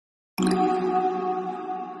Stay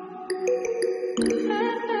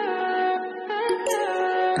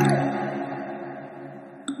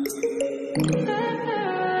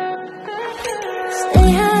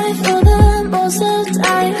high for the most of the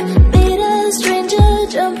time. Meet a stranger,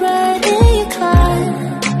 jump right in your car.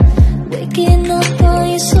 Waking up on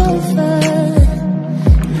your sofa,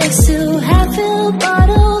 next to half-filled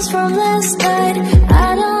bottles from last night.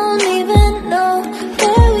 I don't even know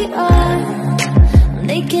where we are. I'm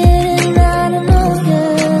naked and I don't know you.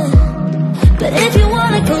 But if you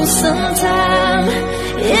wanna go sometime,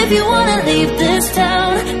 if you wanna leave this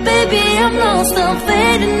town, baby, I'm lost, I'm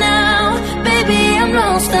fading now. Baby, I'm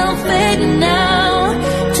lost, I'm fading now.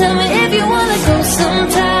 Tell me if you wanna go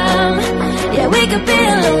sometime. Yeah, we could be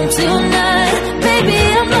alone tonight. Baby,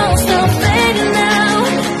 I'm lost, I'm fading now.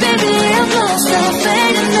 Baby, I'm lost, I'm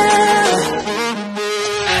fading now.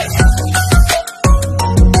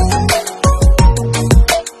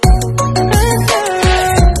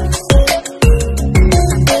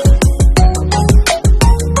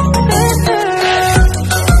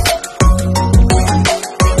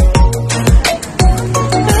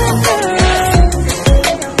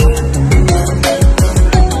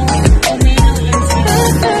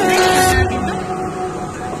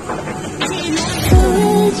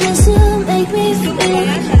 Just to make me feel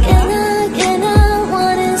again, I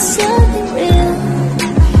wanted something real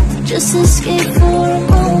to just escape for a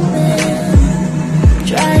moment.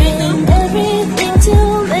 Trying everything to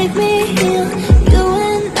make me heal. You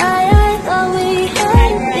and I thought we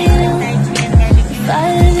had a deal. If I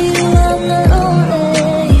have you, I'm not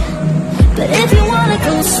lonely. But if you wanna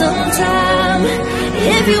go sometime,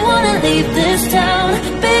 if you wanna leave this town,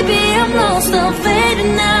 baby, I'm lost, I'm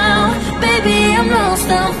fading now. Baby, I'm lost,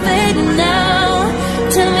 I'm fading now.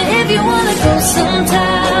 Tell me if you wanna go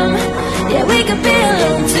sometime. Yeah, we could be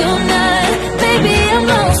alone tonight. Baby, I'm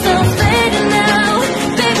lost, I'm fading now.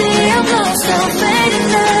 Baby, I'm lost, I'm fading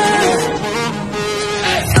now.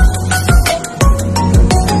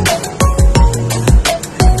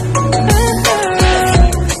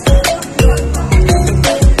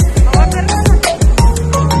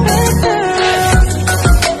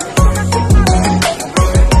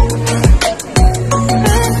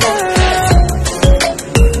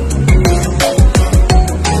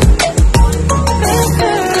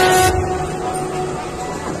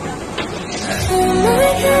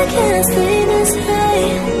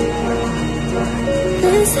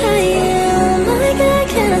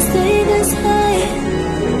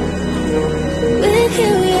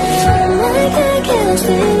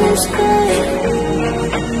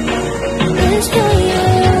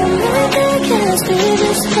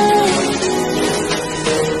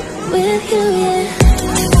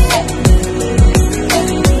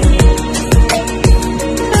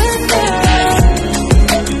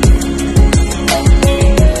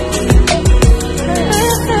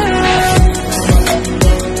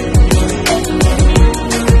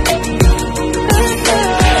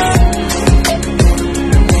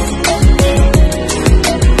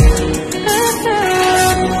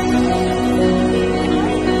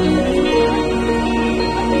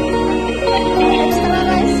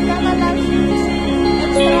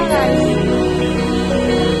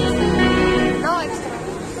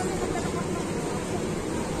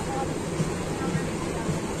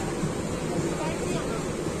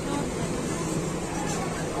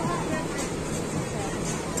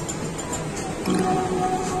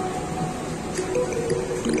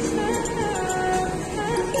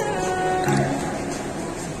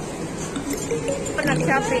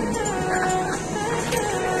 Shopping.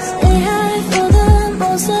 Stay high for the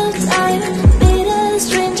most of the time. Meet a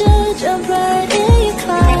stranger, jump right in your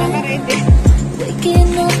car.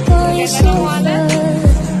 Waking up on your sofa,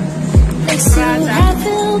 next to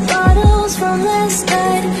half-filled bottles from last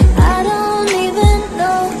night. I don't even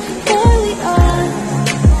know where we are.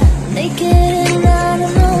 Naked and I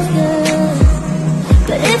don't know you.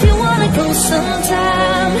 But if you wanna go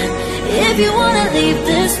sometime, if you wanna leave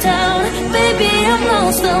this town, baby, I'm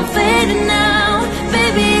lost, I'm fading now.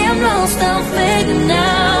 Baby, I'm lost, I'm fading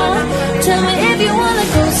now. Tell me if you wanna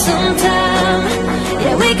go sometime.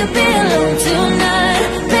 Yeah, we could be alone tonight.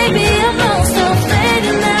 Baby, I'm lost, I'm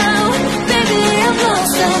fading now. Baby, I'm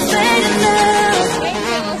lost, I'm fading now.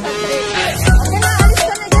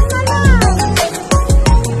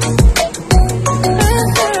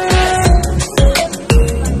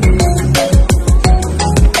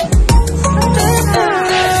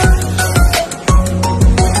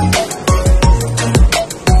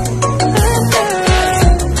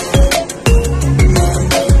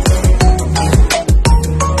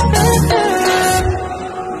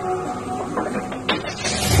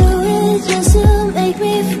 just to make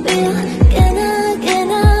me feel. Can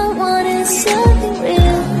I wanted something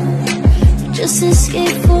real, just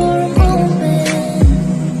escape for a moment.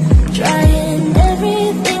 Trying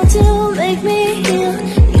everything to make me heal.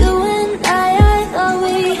 You and I thought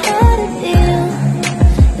we had a deal.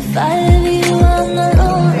 If I have you, I'm not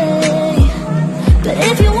lonely. But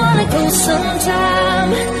if you wanna go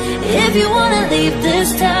sometime, if you wanna leave this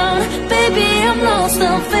town, baby, I'm lost,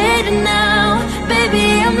 I'm fading now. Baby,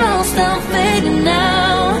 I'm lost, I'm fading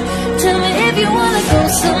now. Tell me if you wanna go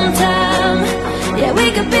sometime. Yeah, we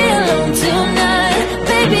could be alone tonight.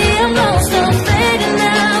 Baby, I'm lost, I'm fading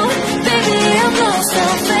now. Baby, I'm lost,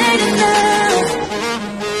 I'm fading now.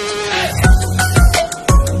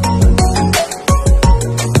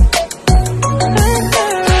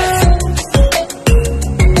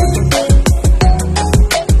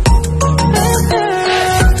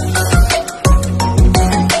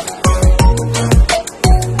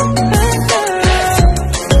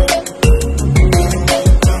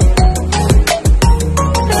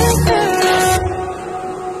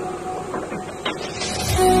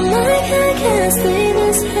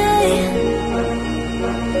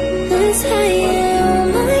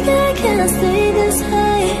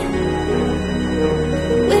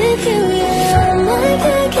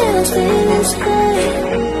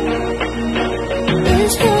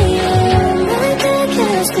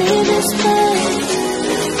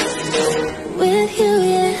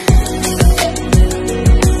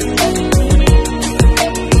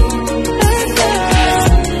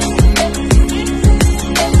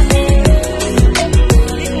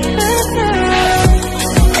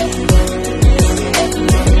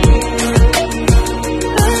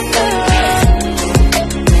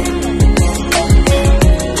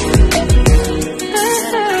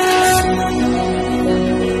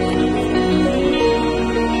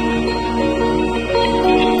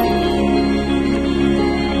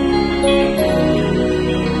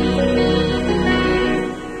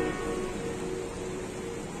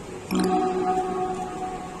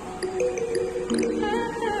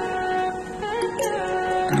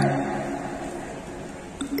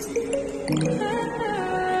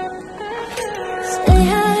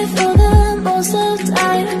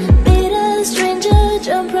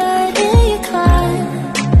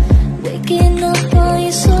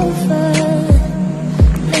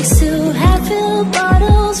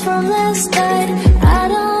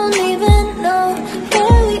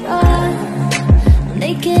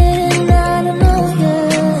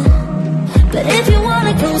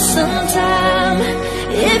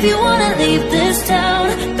 If you wanna leave this town,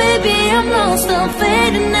 baby, I'm lost, I'm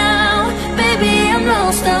fading now. Baby, I'm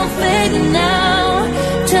lost, I'm fading now.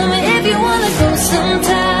 Tell me if you wanna go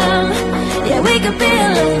sometime. Yeah, we could be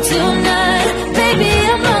alone tonight. Baby,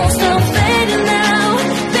 I'm lost, I'm fading now.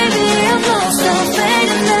 Baby, I'm lost, I'm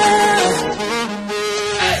fading now.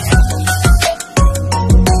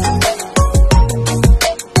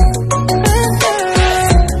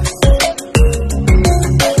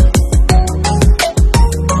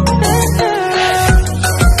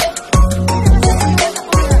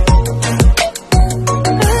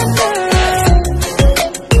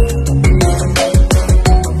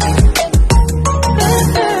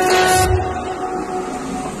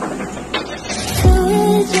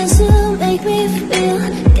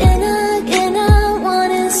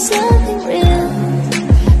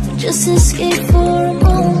 Just escape for a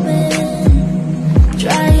moment.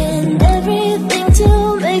 Trying everything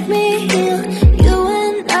to make me heal. You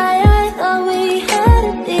and I thought we had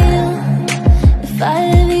a deal. If I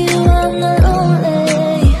have you, I'm not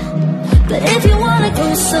lonely. But if you wanna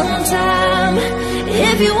go sometime,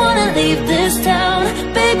 if you wanna leave this town,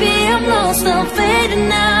 baby, I'm lost, I'm fading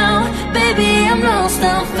now. Baby, I'm lost,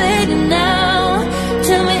 I'm fading now.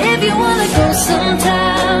 Tell me if you wanna go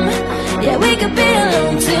sometime. Yeah, we could be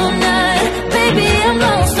alone tonight.